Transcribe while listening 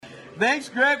Thanks,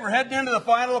 Greg. We're heading into the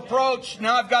final approach.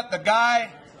 Now I've got the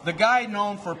guy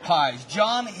known for pies,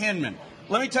 John Hinman.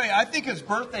 Let me tell you, I think his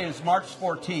birthday is March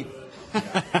 14th.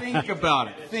 Think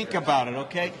about it,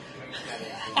 okay?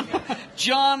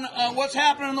 John, what's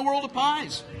happening in the world of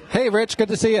pies? Hey, Rich, good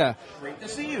to see you. Great to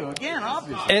see you again,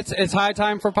 obviously. It's high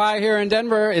time for pie here in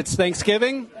Denver. It's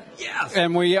Thanksgiving. Yes.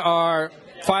 And we are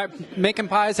making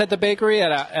pies at the bakery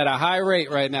at a high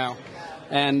rate right now.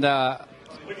 And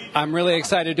I'm really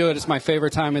excited to do it. It's my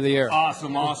favorite time of the year.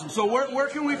 Awesome. So where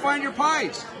can we find your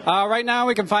pies? Right now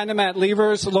we can find them at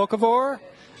Lever's Locavore.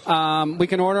 We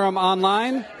can order them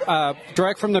online,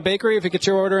 direct from the bakery. If you get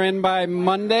your order in by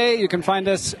Monday, you can find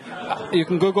us. You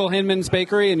can Google Hinman's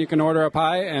Bakery, and you can order a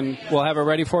pie, and we'll have it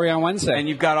ready for you on Wednesday. And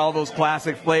you've got all those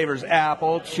classic flavors: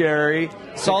 apple, cherry,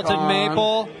 salted pecan,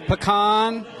 maple,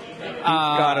 pecan.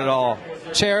 Got it all.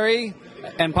 Cherry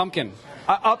and pumpkin.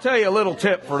 I'll tell you a little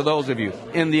tip for those of you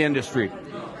in the industry.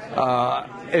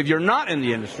 If you're not in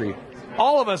the industry,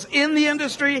 all of us in the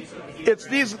industry, it's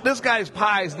this guy's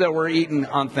pies that we're eating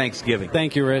on Thanksgiving.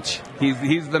 Thank you, Rich.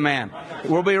 He's the man.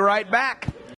 We'll be right back.